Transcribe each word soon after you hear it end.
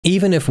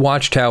Even if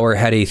Watchtower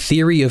had a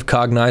theory of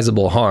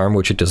cognizable harm,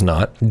 which it does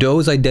not,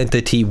 Doe's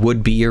identity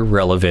would be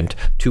irrelevant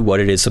to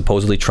what it is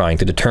supposedly trying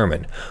to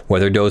determine,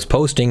 whether Doe's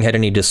posting had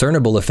any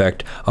discernible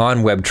effect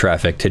on web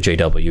traffic to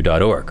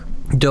jw.org.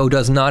 Doe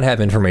does not have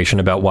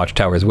information about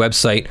Watchtower's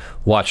website,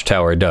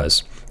 Watchtower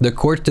does. The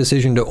court's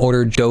decision to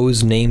order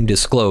Doe's name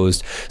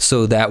disclosed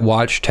so that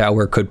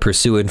Watchtower could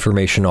pursue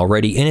information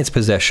already in its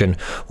possession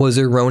was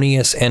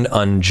erroneous and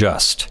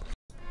unjust.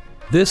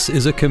 This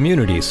is a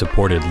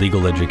community-supported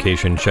legal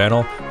education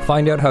channel.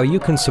 Find out how you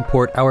can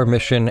support our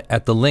mission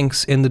at the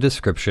links in the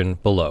description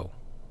below.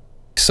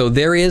 So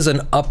there is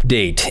an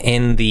update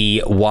in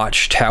the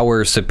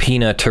Watchtower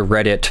subpoena to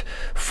Reddit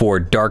for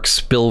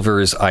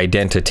Darkspilver's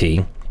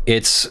identity.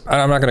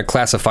 I'm not going to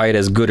classify it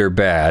as good or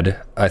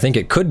bad. I think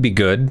it could be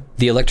good.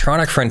 The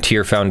Electronic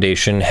Frontier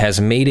Foundation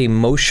has made a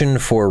motion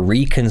for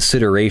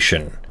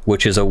reconsideration,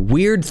 which is a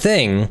weird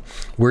thing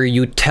where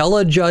you tell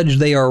a judge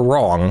they are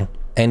wrong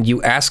and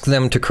you ask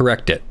them to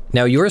correct it.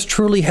 Now, yours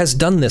truly has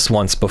done this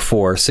once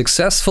before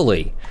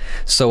successfully,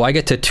 so I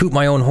get to toot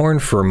my own horn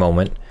for a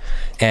moment.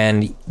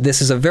 And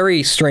this is a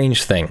very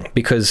strange thing,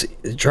 because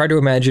try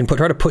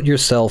to put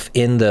yourself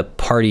in the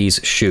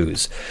party's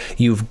shoes.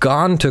 You've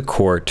gone to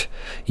court,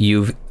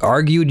 you've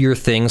argued your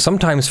thing,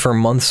 sometimes for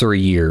months or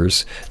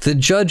years. The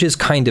judge is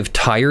kind of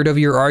tired of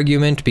your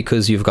argument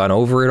because you've gone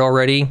over it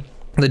already.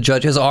 The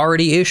judge has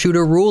already issued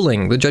a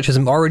ruling. The judge has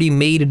already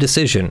made a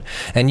decision.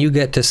 And you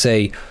get to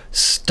say,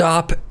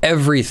 stop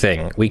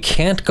everything. We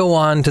can't go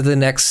on to the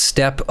next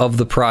step of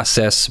the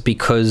process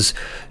because,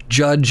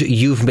 Judge,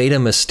 you've made a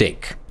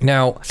mistake.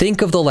 Now,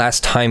 think of the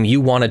last time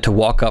you wanted to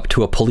walk up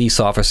to a police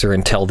officer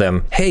and tell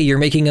them, hey, you're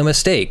making a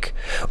mistake.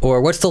 Or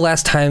what's the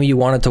last time you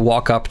wanted to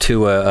walk up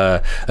to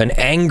an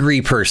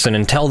angry person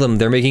and tell them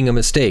they're making a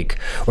mistake?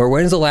 Or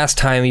when's the last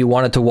time you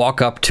wanted to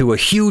walk up to a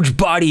huge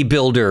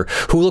bodybuilder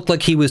who looked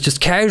like he was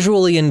just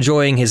casually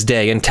enjoying his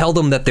day and tell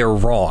them that they're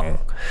wrong?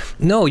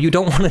 No, you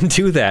don't want to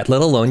do that,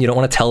 let alone you don't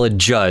want to tell a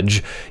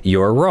judge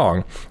you're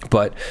wrong.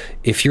 But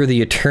if you're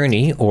the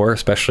attorney, or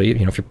especially,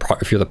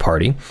 if you're the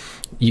party,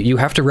 you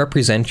have to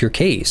represent your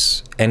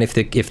case. And if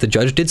the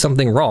judge did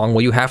something wrong,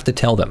 well, you have to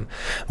tell them.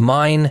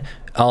 Mine,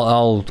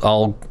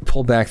 I'll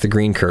pull back the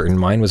green curtain.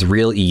 Mine was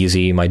real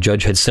easy. My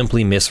judge had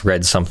simply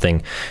misread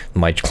something.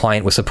 My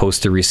client was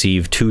supposed to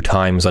receive 2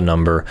 times a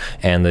number,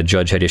 and the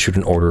judge had issued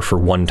an order for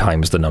 1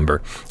 times the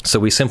number. So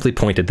we simply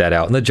pointed that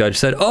out, and the judge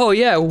said, oh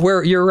yeah,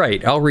 you're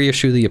right. I'll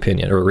reissue the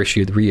opinion, or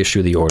reissue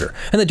the order.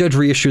 And the judge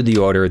reissued the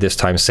order, this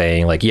time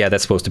saying, like, yeah,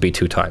 that's supposed to be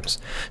 2 times.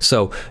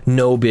 So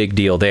no big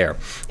deal there.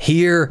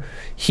 Here,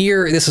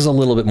 this is a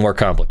little bit more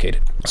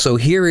complicated. So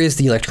here is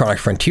the Electronic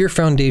Frontier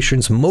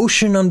Foundation's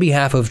motion on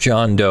behalf of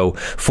John Doe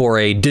for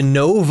a de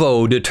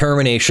novo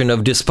determination of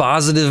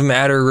dispositive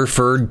matter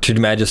referred to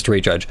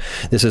magistrate judge.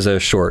 This is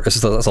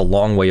that's a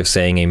long way of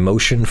saying a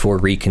motion for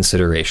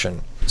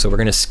reconsideration. So we're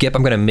going to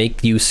I'm going to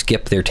make you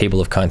skip their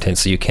table of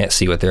contents so you can't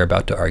see what they're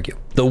about to argue.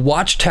 The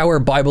Watchtower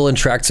Bible and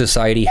Tract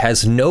Society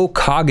has no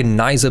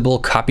cognizable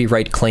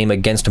copyright claim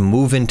against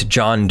movant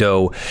John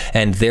Doe,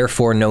 and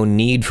therefore no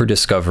need for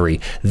discovery.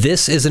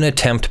 This is an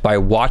attempt by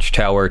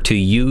Watchtower to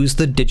use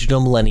the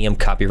Digital Millennium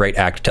Copyright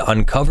Act to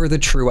uncover the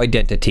true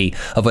identity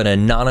of an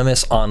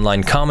anonymous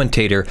online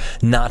commentator,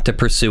 not to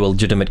pursue a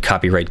legitimate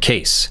copyright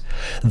case.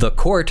 The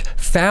court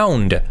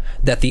found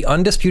that the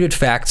undisputed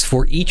facts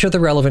for each of the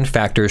relevant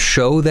factors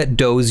show that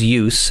Doe's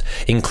use,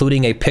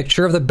 including a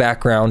picture of the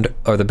background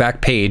or the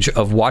back page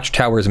of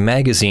Watchtower's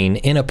magazine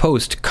in a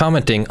post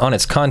commenting on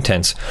its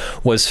contents,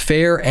 was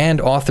fair and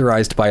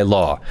authorized by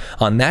law.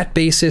 On that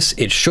basis,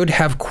 it should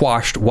have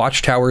quashed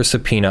Watchtower's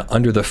subpoena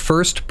under the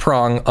first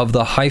prong of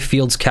the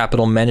Highfields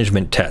Capital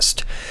Management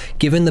Test.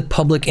 Given the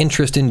public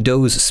interest in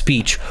Doe's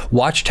speech,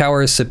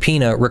 Watchtower's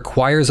subpoena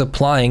requires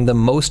applying the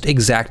most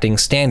exacting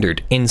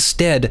standard.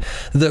 Instead,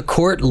 the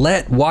court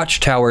let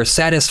Watchtower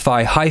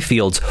satisfy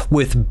Highfields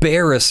with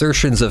bare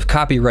assertions of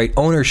copyright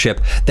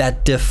ownership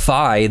that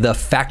defy the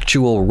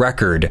factual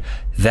record.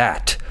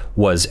 That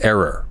was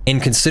error.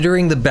 In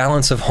considering the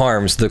balance of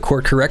harms, the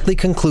court correctly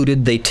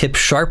concluded they tip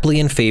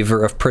sharply in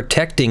favor of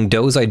protecting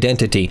Doe's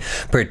identity,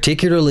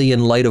 particularly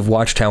in light of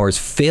Watchtower's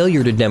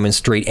failure to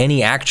demonstrate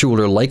any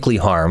actual or likely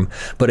harm,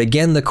 but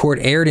again the court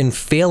erred in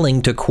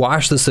failing to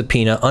quash the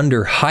subpoena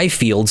under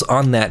Highfields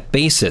on that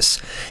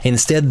basis.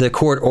 Instead, the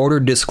court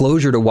ordered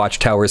disclosure to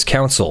Watchtower's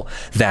counsel.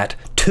 That,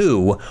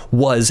 too,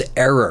 was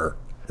error.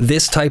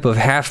 This type of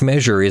half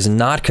measure is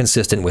not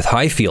consistent with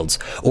Highfields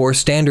or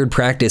standard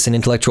practice in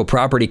intellectual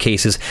property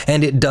cases,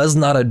 and it does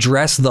not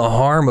address the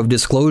harm of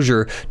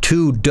disclosure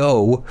to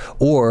Doe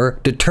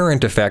or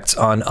deterrent effects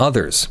on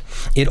others.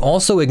 It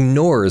also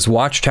ignores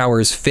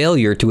Watchtower's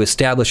failure to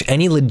establish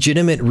any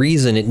legitimate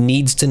reason it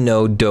needs to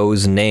know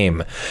Doe's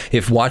name.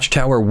 If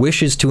Watchtower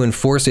wishes to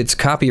enforce its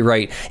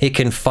copyright, it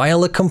can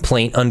file a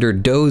complaint under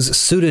Doe's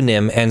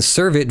pseudonym and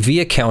serve it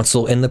via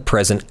counsel in the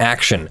present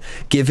action.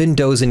 Given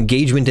Doe's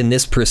engagement in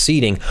this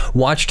proceeding,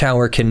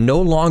 Watchtower can no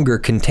longer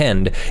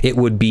contend it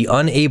would be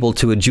unable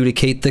to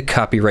adjudicate the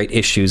copyright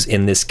issues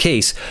in this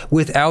case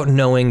without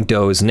knowing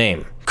Doe's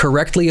name.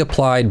 Correctly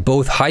applied,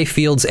 both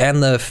Highfield's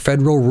and the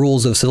Federal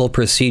Rules of Civil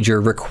Procedure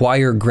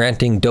require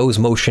granting Doe's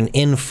motion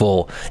in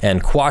full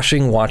and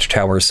quashing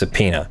Watchtower's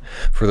subpoena.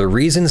 For the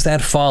reasons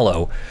that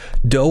follow,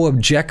 Doe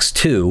objects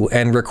to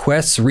and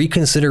requests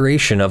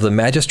reconsideration of the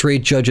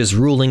magistrate judge's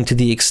ruling to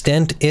the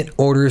extent it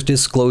orders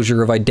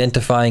disclosure of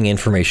identifying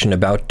information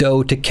about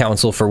Doe to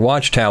counsel for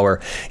Watchtower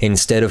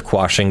instead of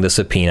quashing the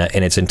subpoena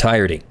in its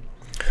entirety.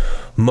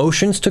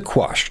 Motions to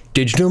quash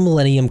Digital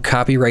Millennium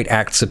Copyright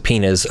Act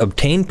subpoenas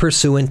obtained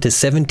pursuant to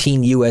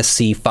 17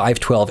 U.S.C.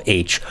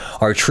 512H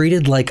are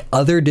treated like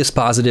other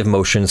dispositive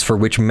motions for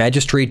which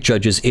magistrate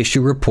judges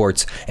issue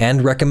reports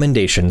and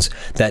recommendations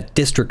that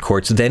district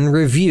courts then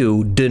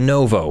review de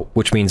novo,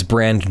 which means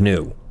brand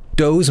new.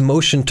 Doe's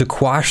motion to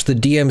quash the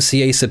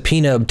DMCA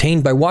subpoena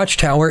obtained by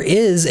Watchtower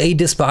is a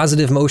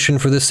dispositive motion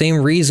for the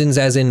same reasons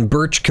as in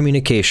Burdge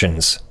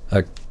Communications,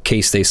 a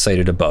case they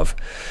cited above,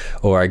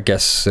 or I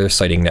guess they're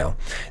citing now.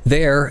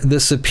 There, the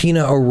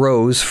subpoena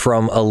arose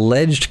from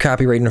alleged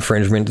copyright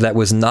infringement that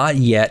was not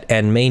yet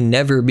and may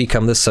never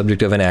become the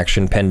subject of an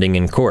action pending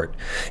in court.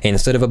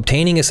 Instead of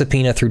obtaining a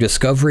subpoena through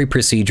discovery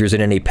procedures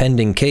in any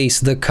pending case,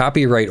 the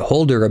copyright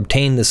holder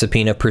obtained the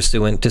subpoena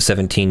pursuant to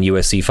 17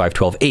 U.S.C.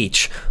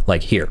 512H,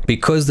 like here.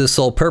 Because the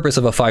sole purpose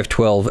of a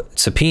 512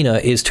 subpoena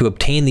is to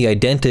obtain the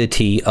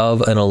identity of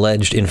an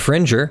alleged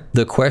infringer,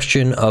 the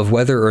question of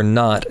whether or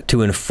not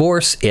to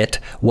enforce it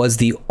was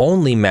the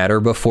only matter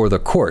before the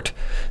court,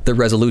 the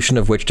resolution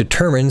of which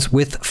determines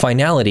with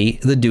finality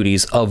the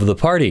duties of the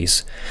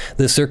parties.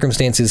 The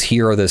circumstances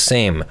here are the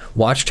same.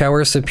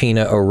 Watchtower's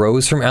subpoena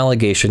arose from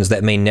allegations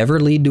that may never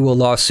lead to a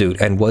lawsuit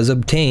and was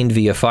obtained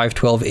via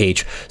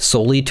 512H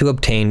solely to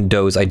obtain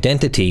Doe's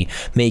identity,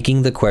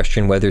 making the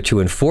question whether to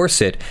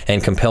enforce it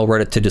and compel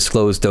Reddit to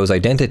disclose Doe's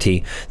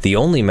identity the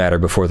only matter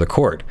before the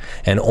court,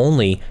 and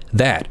only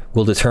that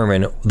will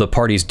determine the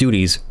parties'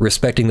 duties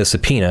respecting the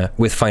subpoena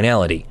with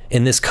finality.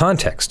 In this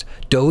context,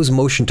 Doe's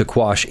motion to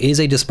quash is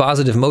a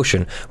dispositive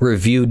motion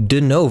reviewed de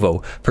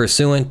novo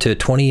pursuant to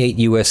 28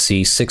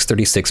 U.S.C.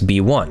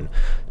 636b1.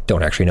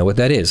 Don't actually know what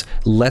that is.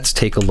 Let's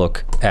take a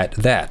look at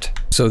that.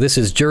 So this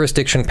is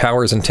jurisdiction,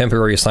 powers, and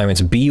temporary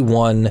assignments.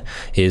 B1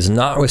 is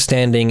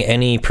notwithstanding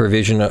any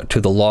provision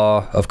to the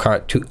law of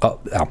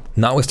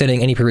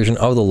notwithstanding any provision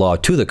of the law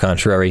to the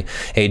contrary,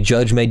 a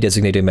judge may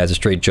designate a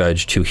magistrate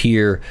judge to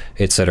hear,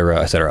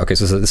 etc., etc. Okay,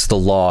 so this is the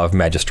law of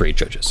magistrate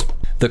judges.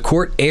 The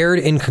court erred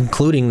in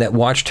concluding that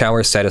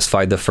Watchtower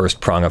satisfied the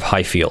first prong of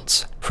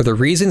Highfield's. For the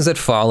reasons that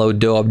follow,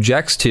 Doe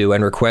objects to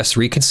and requests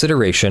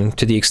reconsideration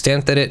to the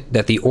extent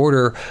that the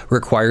order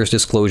requires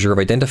disclosure of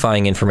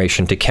identifying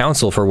information to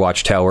counsel for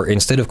Watchtower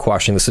instead of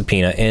quashing the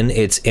subpoena in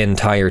its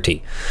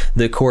entirety.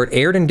 The court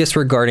erred in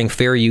disregarding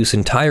fair use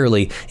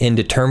entirely in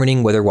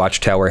determining whether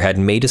Watchtower had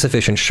made a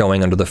sufficient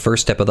showing under the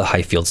first step of the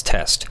Highfield's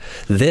test.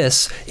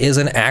 This is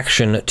an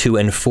action to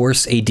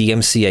enforce a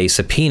DMCA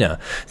subpoena.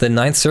 The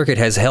Ninth Circuit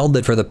has held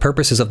that for the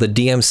purposes of the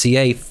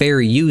DMCA, fair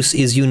use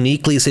is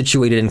uniquely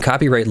situated in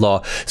copyright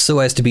law so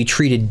as to be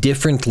treated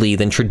differently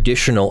than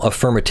traditional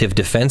affirmative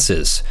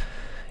defenses.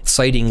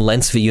 Citing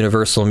Lentz v.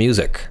 Universal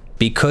Music.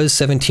 Because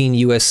 17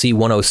 U.S.C.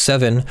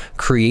 107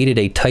 created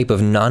a type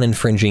of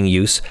non-infringing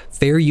use,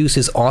 fair use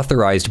is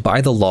authorized by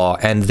the law,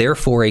 and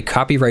therefore a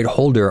copyright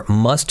holder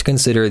must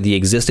consider the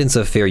existence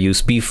of fair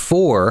use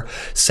before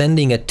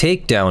sending a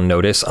takedown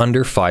notice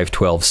under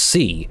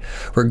 512C.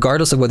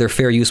 Regardless of whether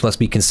fair use must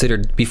be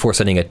considered before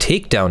sending a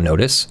takedown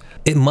notice,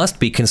 it must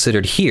be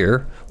considered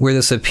here, where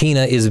the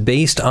subpoena is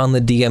based on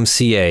the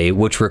DMCA,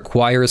 which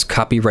requires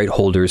copyright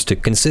holders to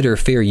consider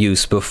fair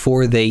use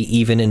before they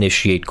even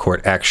initiate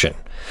court action.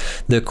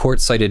 The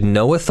court cited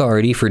no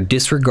authority for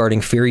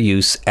disregarding fair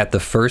use at the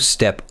first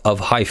step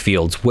of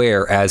Highfield's,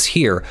 whereas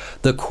here,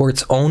 the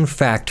court's own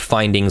fact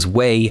findings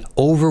weigh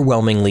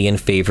overwhelmingly in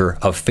favor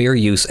of fair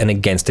use and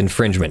against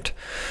infringement.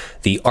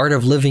 The Art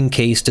of Living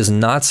case does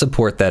not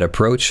support that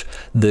approach.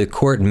 The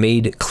court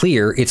made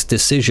clear its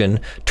decision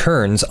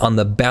turns on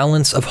the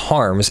balance of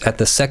harms at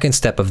the second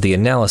step of the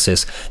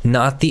analysis,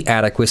 not the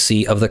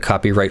adequacy of the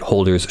copyright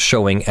holder's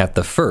showing at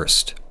the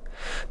first.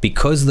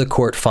 Because the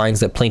court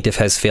finds that plaintiff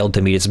has failed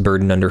to meet its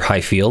burden under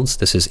Highfield's,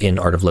 this is in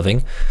Art of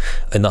Living,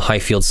 in the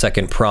Highfield's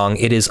second prong,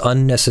 it is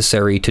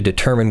unnecessary to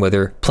determine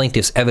whether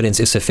plaintiff's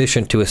evidence is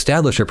sufficient to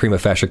establish a prima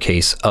facie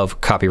case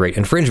of copyright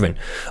infringement,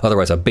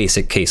 otherwise a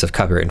basic case of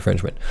copyright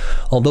infringement.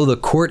 Although the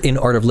court in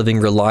Art of Living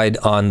relied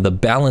on the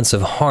balance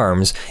of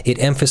harms, it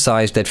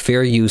emphasized that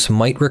fair use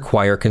might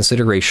require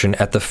consideration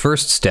at the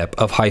first step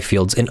of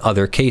Highfield's in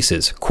other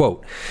cases.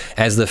 Quote,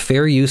 as the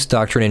fair use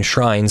doctrine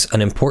enshrines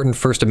an important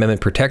First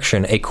Amendment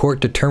protection, a court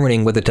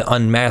determining whether to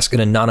unmask an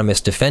anonymous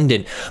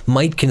defendant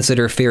might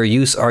consider fair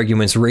use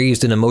arguments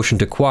raised in a motion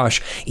to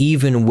quash,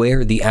 even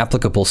where the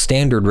applicable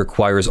standard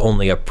requires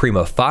only a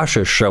prima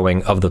facie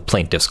showing of the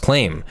plaintiff's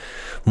claim.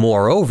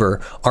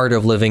 Moreover, Art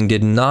of Living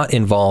did not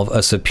involve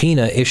a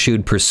subpoena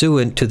issued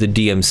pursuant to the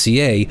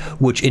DMCA,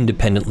 which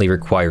independently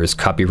requires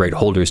copyright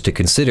holders to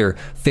consider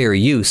fair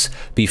use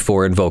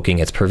before invoking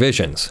its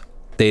provisions.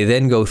 They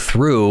then go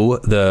through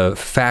the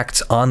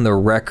facts on the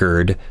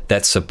record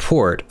that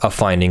support a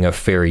finding of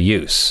fair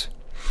use.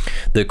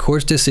 The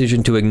court's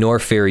decision to ignore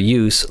fair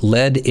use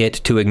led it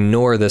to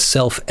ignore the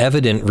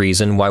self-evident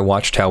reason why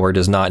Watchtower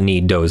does not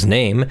need Doe's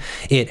name.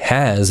 It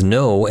has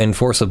no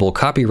enforceable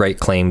copyright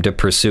claim to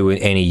pursue in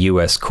any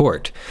U.S.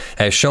 court.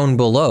 As shown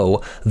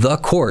below, the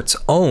court's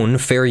own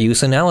fair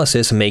use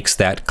analysis makes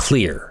that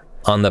clear.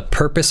 On the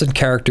purpose and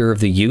character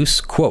of the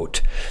use, quote,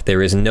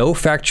 there is no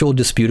factual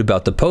dispute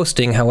about the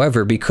posting.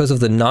 However, because of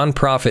the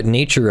non-profit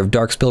nature of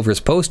Darkspilver's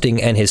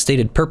posting and his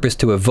stated purpose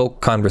to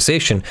evoke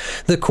conversation,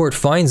 the court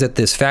finds that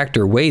this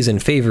factor weighs in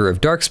favor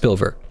of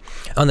Darkspilver.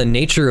 On the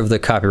nature of the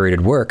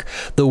copyrighted work,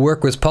 the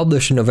work was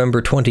published in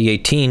November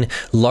 2018,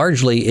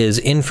 largely is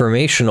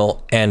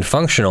informational and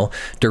functional,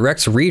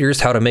 directs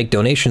readers how to make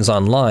donations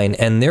online,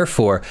 and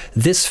therefore,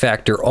 this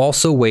factor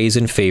also weighs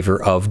in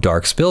favor of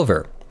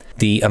Darkspilver.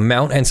 The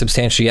amount and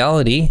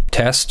substantiality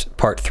test,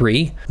 part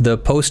 3, the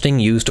posting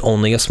used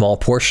only a small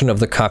portion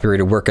of the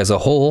copyrighted work as a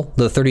whole,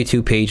 the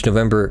 32-page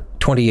November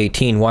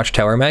 2018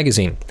 Watchtower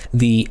magazine.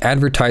 The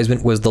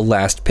advertisement was the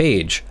last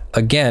page.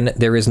 Again,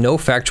 there is no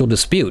factual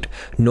dispute,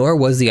 nor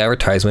was the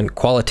advertisement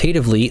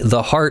qualitatively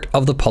the heart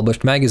of the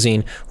published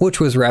magazine, which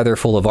was rather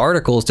full of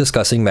articles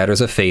discussing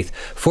matters of faith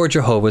for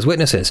Jehovah's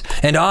Witnesses.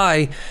 And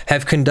I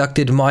have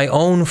conducted my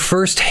own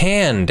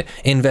first-hand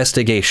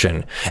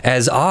investigation,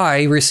 as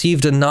I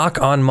received a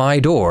knock on my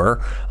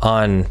door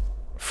on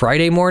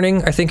Friday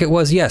morning, I think it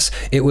was. Yes,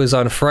 it was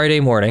on Friday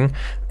morning,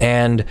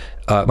 and it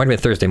might have been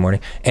Thursday morning,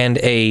 and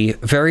a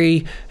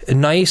very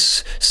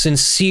nice,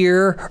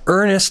 sincere,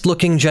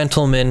 earnest-looking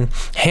gentleman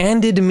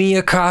handed me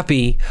a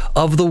copy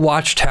of the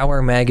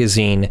Watchtower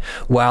magazine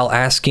while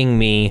asking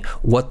me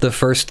what the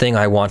first thing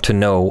I want to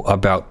know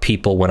about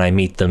people when I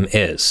meet them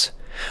is.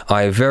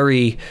 I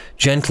very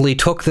gently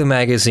took the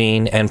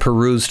magazine and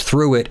perused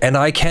through it, and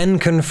I can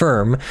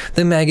confirm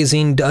the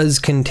magazine does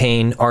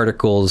contain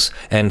articles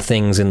and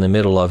things in the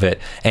middle of it.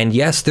 And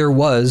yes, there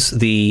was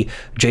the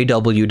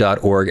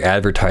jw.org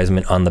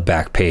advertisement on the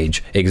back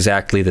page,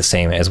 exactly the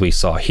same as we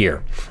saw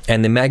here.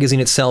 And the magazine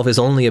itself is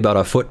only about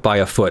a foot by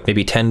a foot,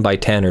 maybe 10 by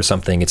 10 or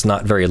something. It's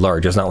not very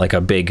large. It's not like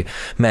a big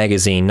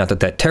magazine, not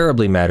that that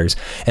terribly matters.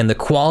 And the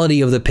quality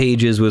of the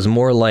pages was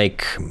more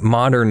like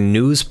modern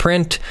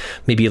newsprint,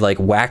 maybe like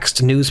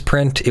waxed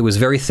newsprint. It was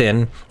very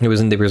thin.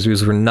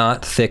 These were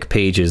not thick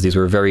pages. These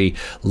were very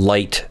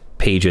light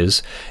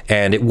pages,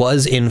 and it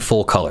was in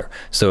full color.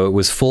 So it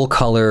was full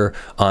color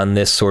on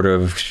this sort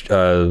of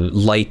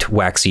light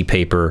waxy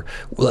paper,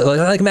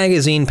 like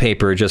magazine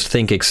paper, just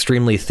think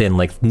extremely thin,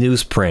 like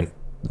newsprint.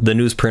 The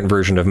newsprint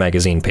version of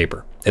magazine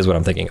paper is what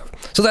I'm thinking of.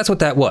 So that's what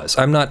that was.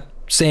 I'm not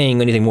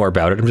saying anything more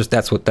about it. I'm just,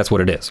 that's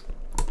what it is.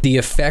 The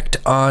effect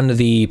on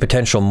the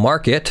potential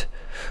market,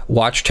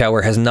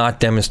 Watchtower has not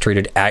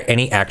demonstrated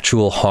any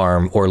actual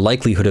harm or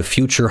likelihood of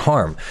future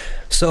harm.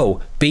 So,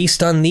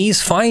 based on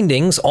these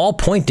findings, all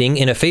pointing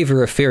in a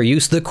favor of fair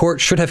use, the court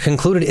should have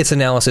concluded its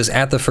analysis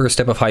at the first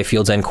step of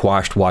Highfields and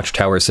quashed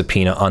Watchtower's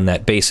subpoena on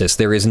that basis.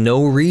 There is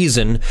no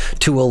reason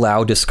to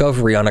allow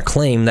discovery on a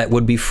claim that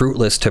would be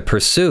fruitless to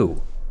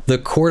pursue. The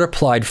court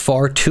applied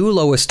far too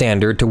low a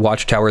standard to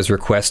Watchtower's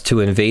request to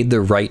invade the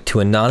right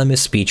to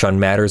anonymous speech on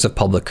matters of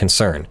public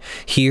concern.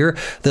 Here,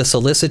 the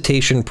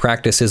solicitation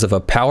practices of a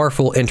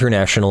powerful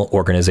international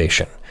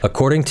organization.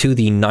 According to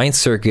the Ninth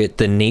Circuit,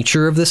 the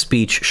nature of the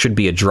speech should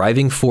be a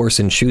driving force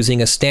in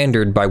choosing a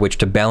standard by which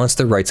to balance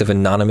the rights of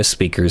anonymous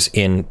speakers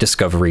in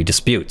discovery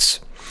disputes.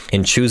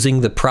 In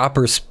choosing the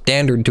proper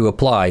standard to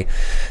apply,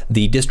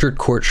 the district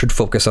court should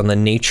focus on the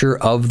nature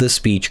of the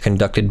speech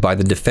conducted by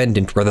the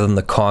defendant rather than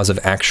the cause of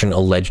action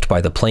alleged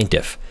by the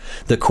plaintiff.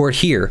 The court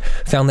here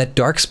found that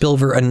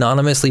Darkspilver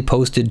anonymously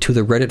posted to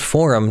the Reddit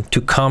forum to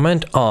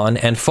comment on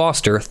and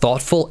foster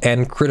thoughtful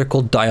and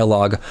critical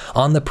dialogue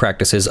on the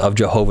practices of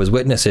Jehovah's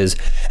Witnesses,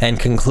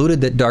 and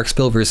concluded that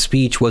Darkspilver's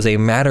speech was a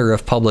matter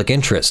of public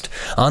interest.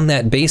 On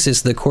that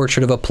basis, the court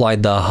should have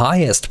applied the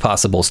highest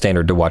possible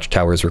standard to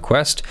Watchtower's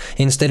request.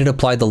 Instead, it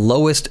applied the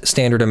lowest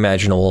standard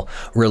imaginable,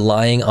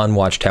 relying on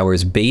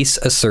Watchtower's base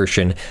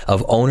assertion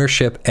of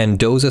ownership and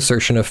Doe's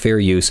assertion of fair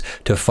use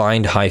to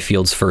find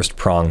Highfield's first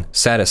prong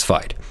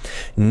satisfied.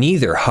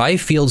 Neither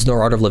Highfields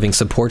nor Art of Living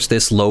supports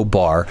this low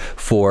bar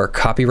for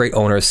copyright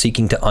owners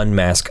seeking to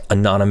unmask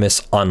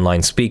anonymous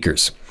online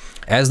speakers.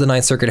 As the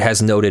Ninth Circuit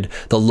has noted,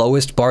 the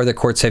lowest bar the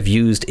courts have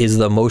used is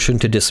the motion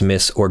to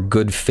dismiss or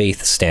good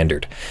faith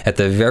standard. At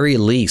the very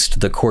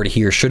least, the court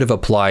here should have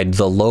applied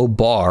the low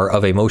bar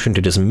of a motion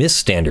to dismiss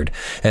standard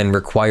and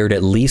required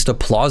at least a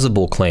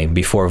plausible claim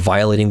before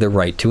violating the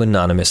right to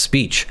anonymous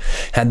speech.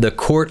 Had the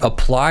court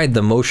applied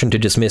the motion to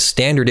dismiss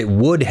standard, it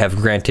would have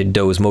granted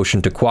Doe's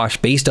motion to quash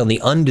based on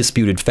the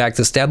undisputed facts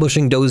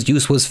establishing Doe's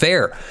use was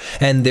fair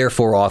and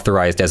therefore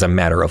authorized as a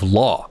matter of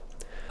law.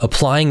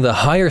 Applying the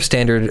higher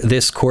standard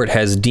this court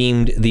has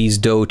deemed these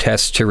Doe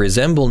tests to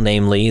resemble,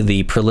 namely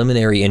the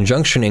preliminary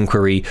injunction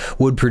inquiry,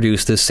 would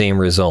produce the same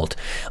result.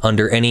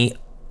 Under any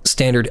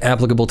standard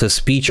applicable to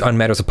speech on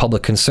matters of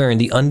public concern,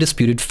 the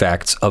undisputed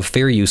facts of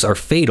fair use are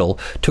fatal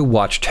to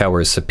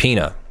Watchtower's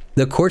subpoena.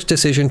 The court's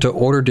decision to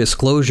order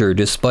disclosure,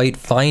 despite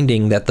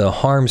finding that the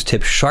harms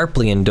tip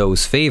sharply in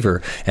Doe's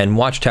favor and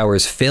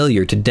Watchtower's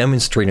failure to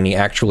demonstrate any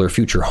actual or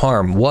future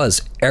harm,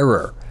 was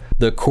error.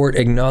 The court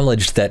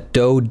acknowledged that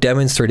Doe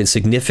demonstrated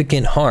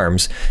significant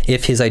harms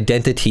if his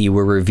identity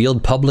were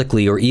revealed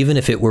publicly or even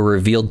if it were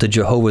revealed to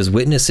Jehovah's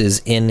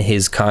Witnesses in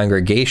his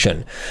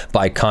congregation.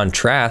 By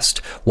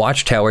contrast,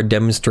 Watchtower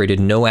demonstrated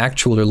no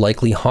actual or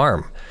likely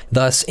harm.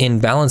 Thus, in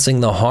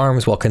balancing the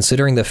harms while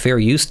considering the fair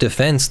use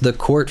defense, the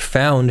court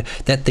found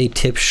that they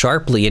tip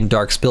sharply in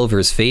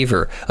Darkspilver's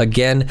favor.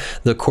 Again,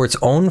 the court's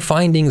own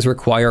findings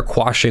require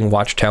quashing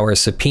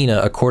Watchtower's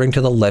subpoena according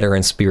to the letter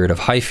and spirit of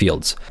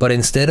Highfield's. But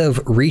instead of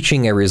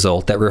reaching a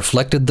result that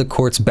reflected the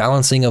court's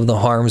balancing of the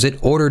harms, it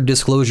ordered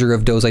disclosure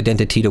of Doe's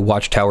identity to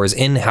Watchtower's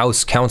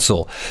in-house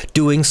counsel.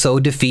 Doing so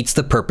defeats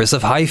the purpose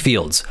of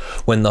Highfield's.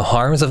 When the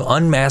harms of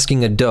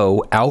unmasking a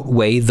Doe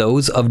outweigh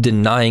those of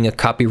denying a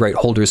copyright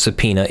holder's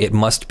subpoena, it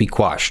must be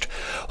quashed.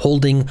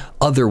 Holding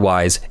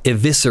otherwise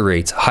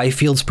eviscerates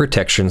Highfield's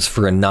protections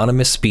for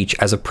anonymous speech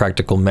as a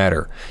practical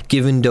matter.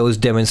 Given Doe's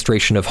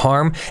demonstration of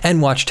harm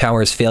and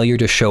Watchtower's failure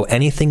to show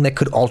anything that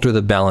could alter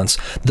the balance,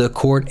 the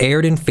court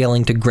erred in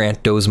failing to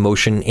grant Doe's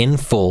motion in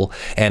full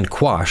and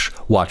quash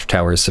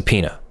Watchtower's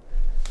subpoena.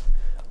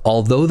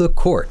 Although the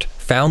court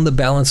found the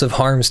balance of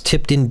harms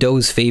tipped in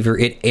Doe's favor,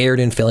 it erred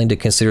in failing to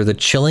consider the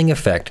chilling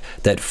effect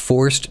that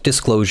forced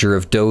disclosure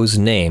of Doe's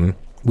name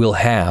will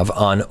have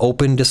on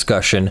open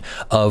discussion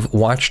of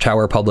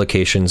Watchtower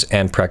publications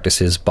and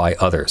practices by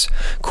others.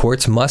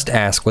 Courts must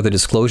ask whether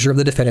disclosure of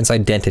the defendant's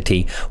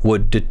identity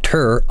would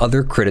deter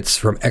other critics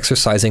from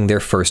exercising their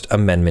First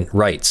Amendment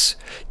rights.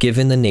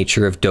 Given the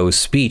nature of Doe's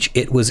speech,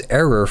 it was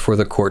error for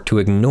the court to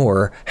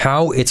ignore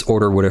how its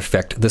order would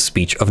affect the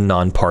speech of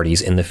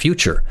non-parties in the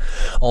future.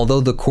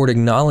 Although the court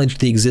acknowledged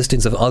the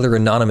existence of other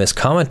anonymous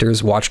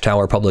commenters,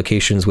 Watchtower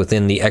publications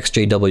within the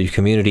XJW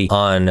community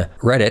on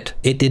Reddit,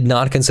 it did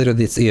not consider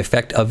the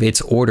effect of its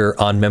order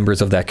on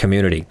members of that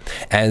community.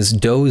 As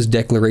Doe's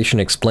declaration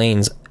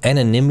explains,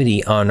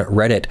 anonymity on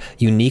Reddit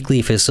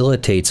uniquely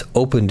facilitates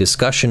open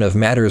discussion of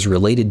matters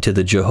related to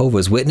the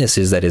Jehovah's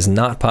Witnesses that is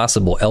not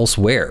possible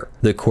elsewhere.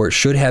 The court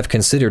should have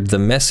considered the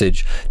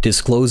message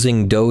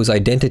disclosing Doe's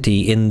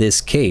identity in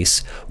this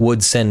case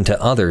would send to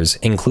others,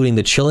 including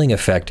the chilling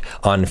effect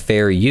on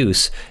fair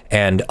use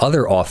and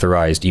other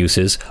authorized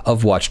uses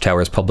of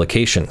Watchtower's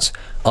publications.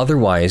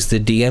 Otherwise, the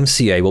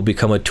DMCA will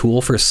become a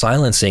tool for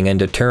silencing and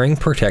deterring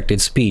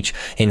protected speech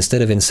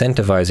instead of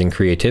incentivizing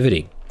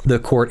creativity. The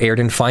court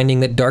erred in finding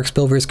that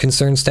Darkspilver's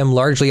concerns stem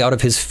largely out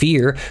of his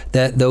fear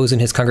that those in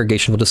his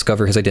congregation will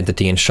discover his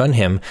identity and shun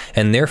him,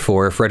 and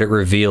therefore, if Reddit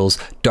reveals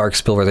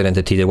Darkspilver's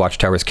identity to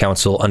Watchtower's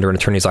counsel under an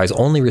attorney's eyes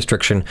only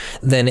restriction,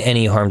 then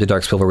any harm to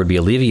Darkspilver would be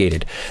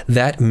alleviated.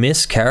 That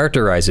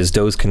mischaracterizes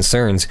Doe's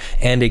concerns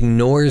and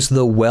ignores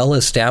the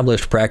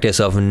well-established practice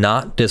of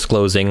not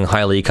disclosing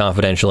highly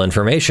confidential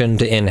information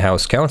to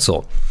in-house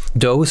counsel.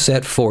 Doe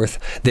set forth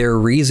their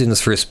reasons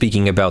for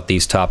speaking about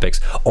these topics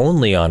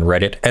only on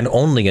Reddit and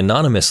only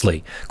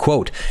anonymously.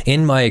 Quote,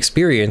 "In my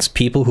experience,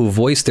 people who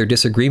voice their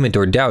disagreement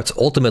or doubts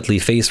ultimately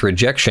face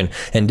rejection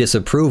and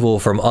disapproval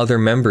from other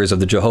members of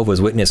the Jehovah's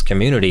Witness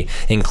community,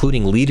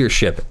 including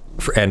leadership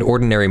and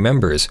ordinary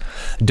members."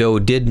 Doe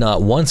did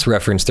not once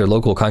reference their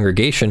local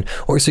congregation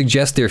or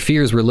suggest their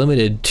fears were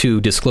limited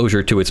to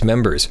disclosure to its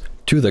members.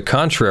 To the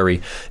contrary,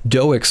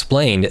 Doe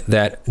explained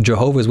that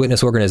Jehovah's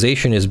Witness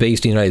organization is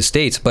based in the United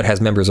States but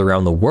has members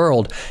around the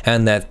world,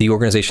 and that the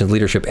organization's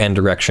leadership and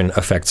direction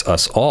affects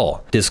us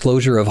all.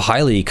 Disclosure of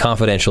highly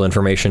confidential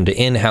information to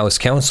in-house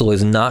counsel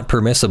is not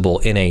permissible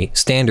in a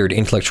standard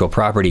intellectual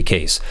property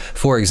case.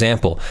 For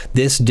example,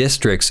 this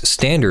district's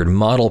standard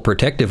model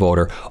protective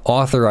order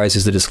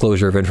authorizes the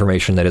disclosure of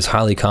information that is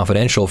highly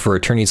confidential for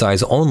attorney's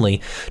eyes only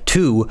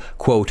to,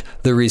 quote,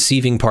 "the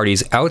receiving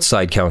party's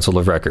outside counsel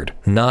of record,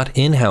 not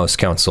in-house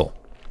counsel."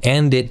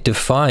 And it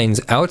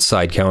defines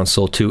outside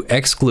counsel to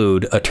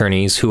exclude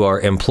attorneys who are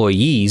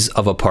employees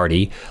of a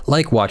party,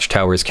 like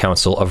Watchtower's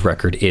counsel of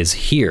record is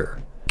here.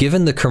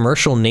 Given the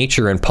commercial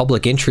nature and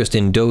public interest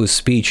in Doe's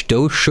speech,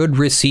 Doe should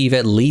receive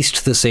at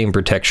least the same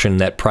protection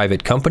that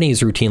private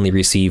companies routinely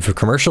receive for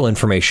commercial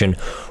information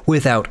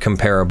without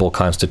comparable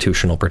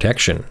constitutional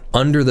protection.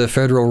 Under the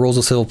Federal Rules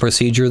of Civil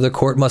Procedure, the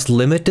court must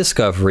limit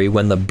discovery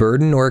when the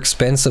burden or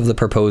expense of the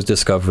proposed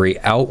discovery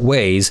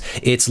outweighs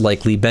its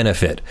likely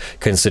benefit,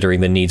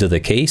 considering the needs of the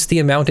case, the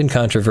amount in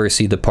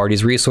controversy, the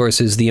parties'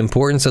 resources, the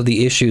importance of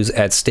the issues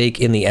at stake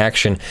in the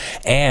action,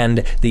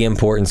 and the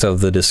importance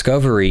of the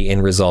discovery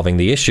in resolving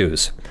the issues.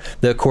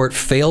 The court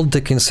failed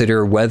to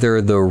consider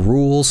whether the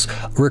rules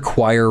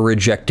require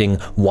rejecting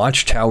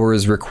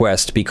Watchtower's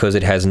request because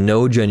it has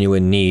no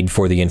genuine need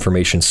for the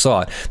information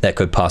sought that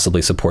could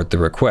possibly support the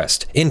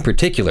request. In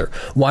particular,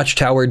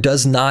 Watchtower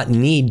does not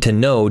need to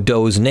know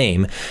Doe's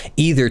name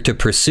either to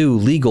pursue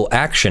legal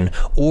action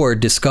or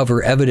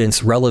discover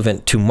evidence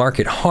relevant to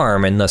market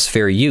harm and thus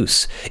fair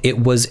use. It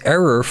was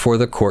error for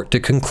the court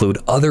to conclude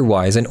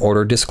otherwise and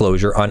order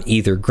disclosure on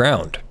either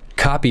ground.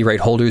 Copyright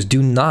holders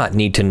do not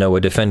need to know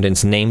a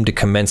defendant's name to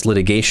commence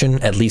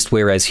litigation, at least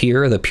whereas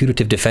here, the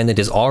putative defendant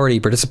is already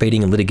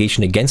participating in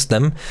litigation against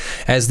them.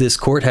 As this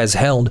court has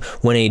held,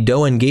 when a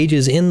doe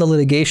engages in the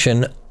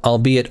litigation,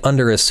 albeit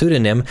under a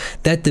pseudonym,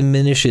 that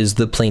diminishes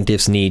the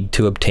plaintiff's need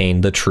to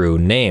obtain the true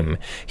name.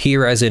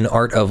 Here, as in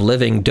Art of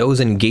Living, Doe's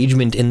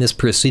engagement in this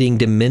proceeding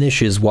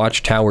diminishes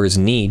Watchtower's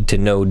need to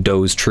know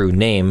Doe's true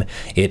name.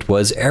 It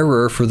was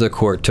error for the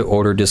court to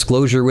order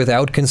disclosure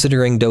without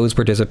considering Doe's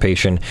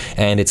participation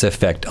and its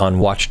effect on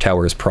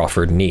Watchtower's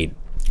proffered need.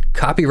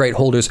 Copyright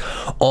holders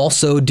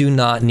also do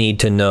not need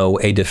to know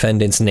a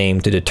defendant's name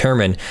to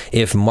determine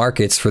if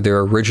markets for their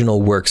original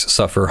works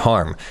suffer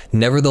harm.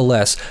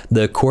 Nevertheless,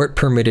 the court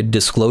permitted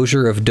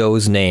disclosure of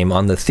Doe's name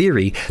on the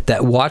theory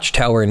that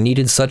Watchtower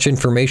needed such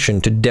information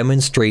to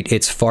demonstrate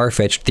its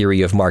far-fetched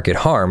theory of market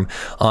harm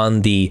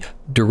on the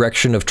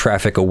direction of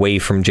traffic away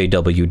from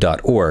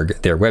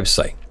jw.org, their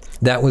website.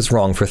 That was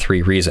wrong for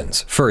 3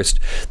 reasons. First,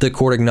 the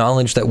court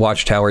acknowledged that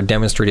Watchtower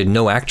demonstrated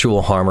no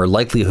actual harm or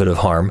likelihood of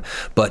harm,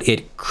 but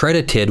it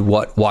credited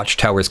what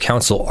Watchtower's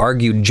counsel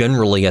argued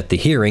generally at the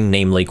hearing,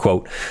 namely,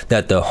 quote,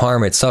 that the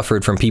harm it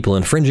suffered from people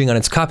infringing on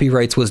its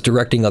copyrights was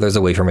directing others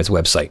away from its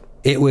website.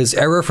 It was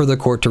error for the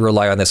court to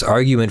rely on this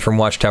argument from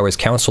Watchtower's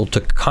counsel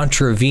to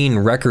contravene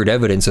record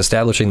evidence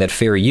establishing that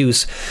fair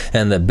use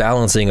and the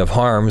balancing of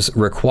harms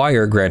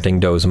require granting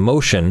Doe's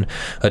motion.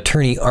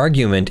 Attorney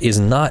argument is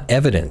not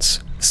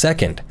evidence.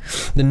 Second,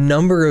 the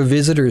number of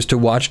visitors to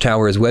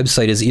Watchtower's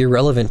website is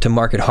irrelevant to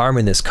market harm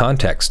in this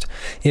context.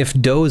 If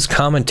Doe's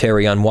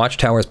commentary on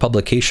Watchtower's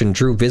publication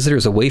drew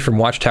visitors away from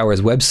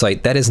Watchtower's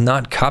website, that is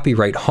not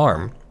copyright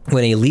harm.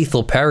 When a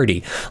lethal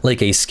parody,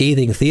 like a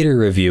scathing theater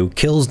review,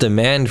 kills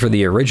demand for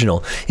the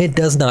original, it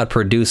does not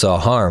produce a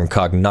harm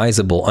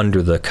cognizable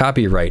under the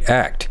Copyright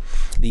Act.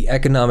 The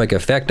economic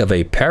effect of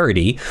a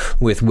parody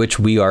with which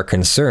we are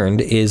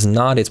concerned is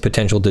not its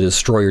potential to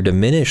destroy or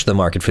diminish the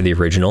market for the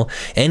original.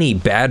 Any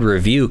bad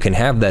review can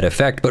have that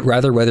effect, but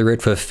rather whether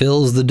it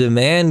fulfills the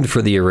demand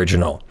for the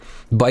original.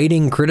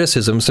 Biting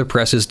criticism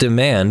suppresses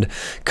demand.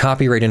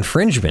 Copyright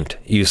infringement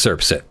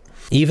usurps it.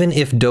 Even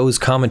if Doe's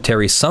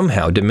commentary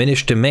somehow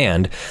diminished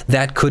demand,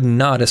 that could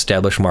not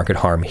establish market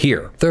harm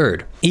here.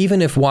 Third,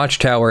 even if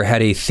Watchtower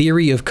had a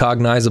theory of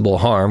cognizable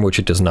harm, which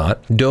it does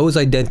not, Doe's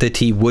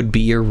identity would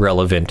be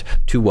irrelevant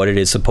to what it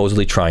is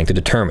supposedly trying to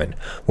determine,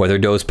 whether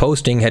Doe's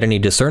posting had any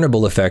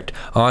discernible effect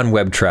on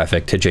web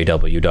traffic to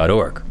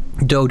jw.org.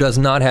 Doe does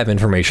not have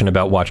information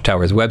about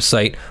Watchtower's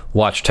website.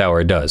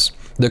 Watchtower does.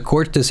 The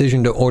court's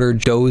decision to order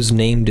Doe's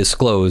name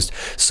disclosed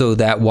so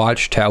that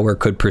Watchtower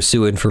could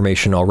pursue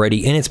information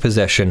already in its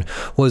possession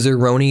was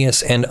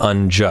erroneous and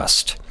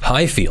unjust.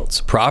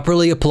 Highfields,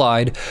 properly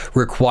applied,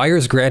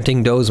 requires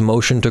granting Doe's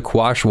motion to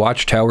quash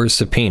Watchtower's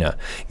subpoena.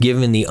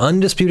 Given the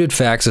undisputed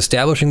facts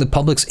establishing the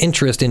public's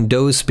interest in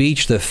Doe's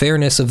speech, the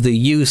fairness of the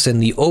use,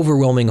 and the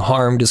overwhelming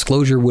harm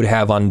disclosure would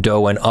have on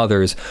Doe and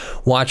others,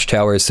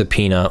 Watchtower's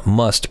subpoena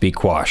must be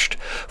quashed.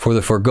 For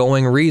the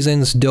foregoing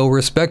reasons, Doe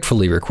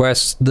respectfully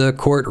requests the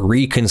court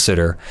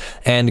reconsider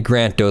and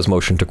grant Doe's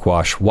motion to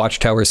quash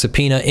Watchtower's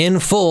subpoena in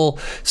full,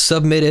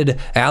 submitted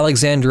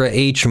Alexandra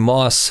H.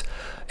 Moss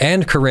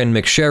and Corinne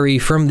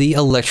McSherry from the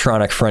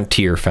Electronic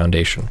Frontier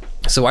Foundation.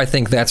 So I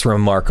think that's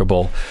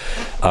remarkable.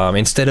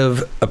 Instead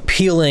of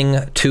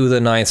appealing to the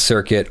Ninth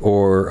Circuit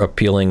or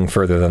appealing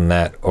further than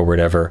that or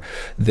whatever,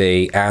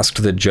 they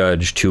asked the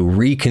judge to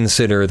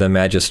reconsider the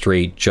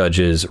magistrate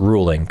judge's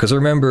ruling. Because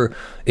remember,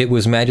 it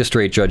was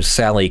Magistrate Judge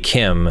Sally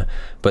Kim,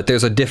 but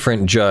there's a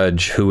different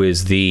judge who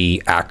is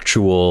the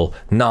actual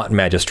not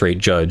magistrate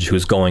judge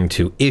who's going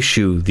to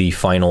issue the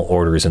final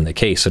orders in the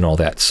case and all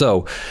that.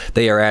 So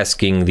they are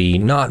asking the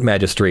not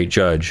magistrate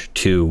judge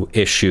to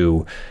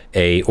issue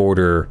a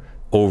order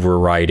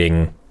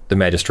overriding the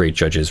magistrate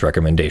judge's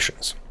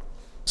recommendations.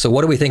 So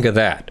what do we think of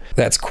that?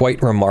 That's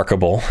quite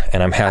remarkable,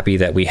 and I'm happy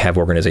that we have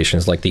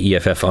organizations like the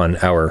EFF on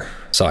our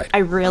side. I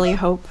really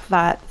hope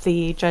that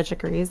the judge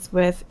agrees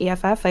with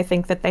EFF. I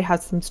think that they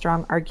have some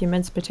strong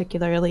arguments,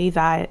 particularly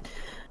that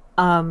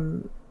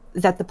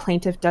that the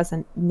plaintiff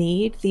doesn't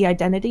need the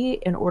identity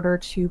in order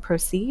to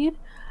proceed,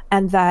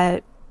 and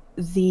that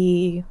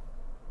the,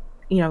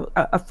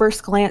 a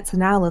first glance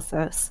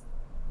analysis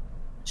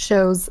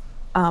shows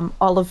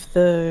all of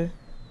the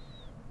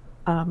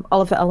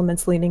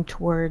elements leaning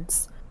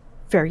towards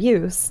fair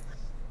use.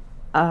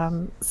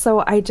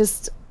 So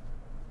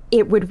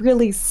it would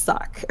really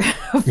suck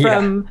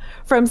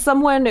from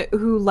someone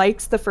who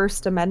likes the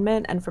First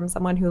Amendment, and from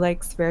someone who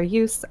likes fair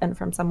use, and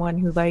from someone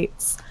who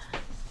likes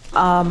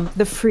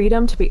the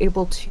freedom to be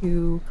able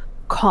to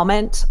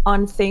comment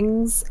on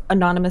things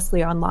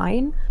anonymously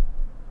online.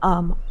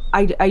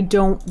 I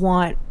don't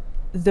want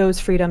those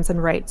freedoms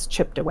and rights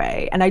chipped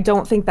away, and I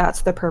don't think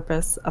that's the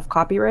purpose of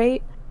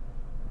copyright.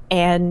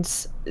 And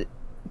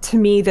to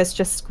me, this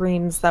just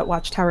screams that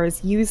Watchtower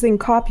is using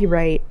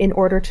copyright in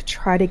order to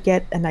try to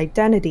get an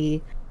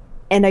identity,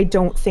 and I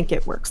don't think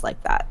it works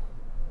like that.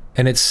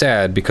 And it's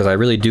sad, because I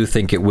really do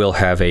think it will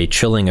have a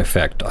chilling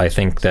effect. I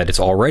think that it's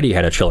already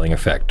had a chilling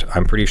effect.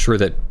 I'm pretty sure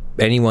that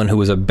anyone who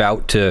was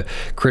about to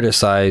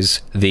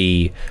criticize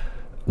the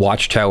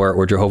Watchtower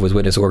or Jehovah's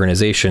Witness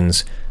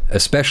organizations,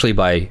 especially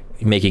by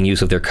making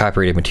use of their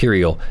copyrighted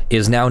material,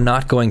 is now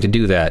not going to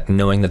do that,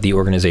 knowing that the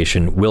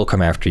organization will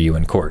come after you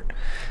in court.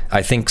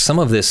 I think some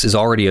of this is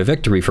already a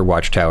victory for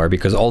Watchtower,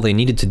 because all they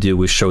needed to do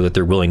was show that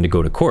they're willing to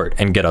go to court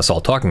and get us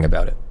all talking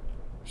about it.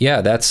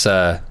 Yeah, that's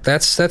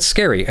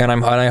scary, and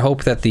I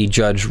hope that the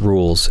judge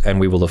rules, and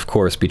we will of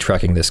course be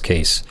tracking this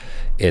case.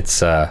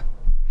 It's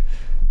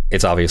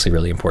obviously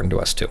really important to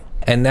us too.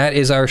 And that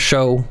is our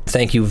show.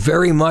 Thank you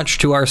very much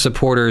to our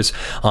supporters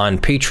on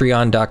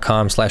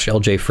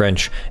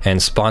patreon.com/ljfrench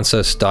and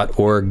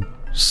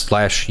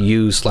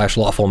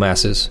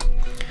sponsors.org/u/lawfulmasses.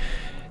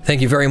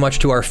 Thank you very much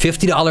to our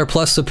 $50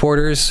 plus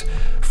supporters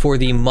for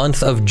the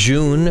month of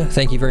June.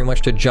 Thank you very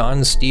much to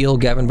John Steele,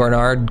 Gavin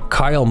Barnard,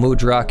 Kyle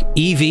Mudrak,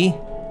 Eevi,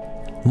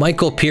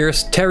 Michael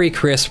Pearce, Terry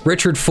Crisp,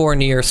 Richard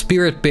Fournier,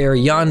 Spirit Bear,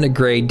 Jan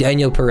Negrey,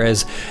 Daniel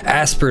Perez,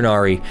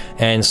 Aspernari,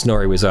 and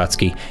Snorre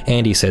Wisotzky.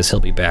 Andy says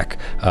he'll be back.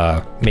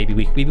 Maybe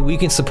we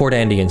can support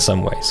Andy in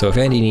some way. So if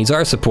Andy needs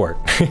our support.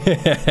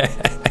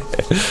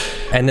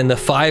 And then the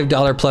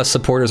 $5 plus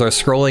supporters are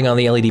scrolling on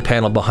the LED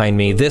panel behind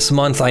me. This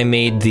month I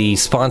made the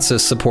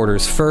sponsors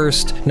supporters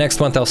first. Next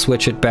month I'll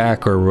switch it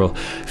back, or we'll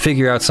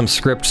figure out some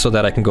script so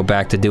that I can go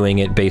back to doing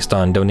it based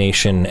on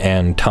donation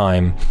and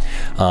time.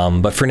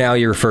 But for now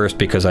you're first,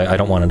 because I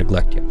don't want to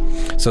neglect you.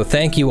 So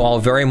thank you all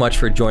very much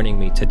for joining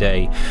me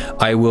today.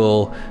 I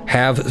will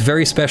have a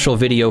very special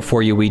video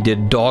for you. We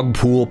did dog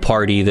pool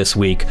party this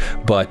week,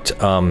 but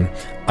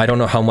I don't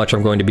know how much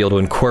I'm going to be able to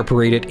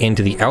incorporate it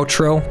into the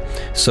outro,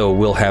 so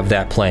we'll have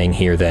that playing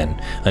here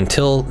then.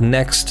 Until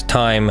next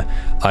time,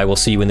 I will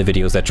see you in the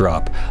videos that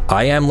drop.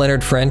 I am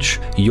Leonard French,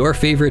 your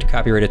favorite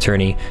copyright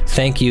attorney.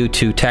 Thank you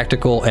to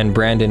Tactical and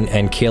Brandon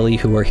and Kaylee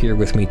who are here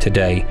with me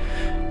today,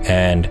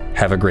 and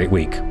have a great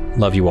week.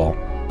 Love you all.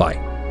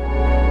 Bye.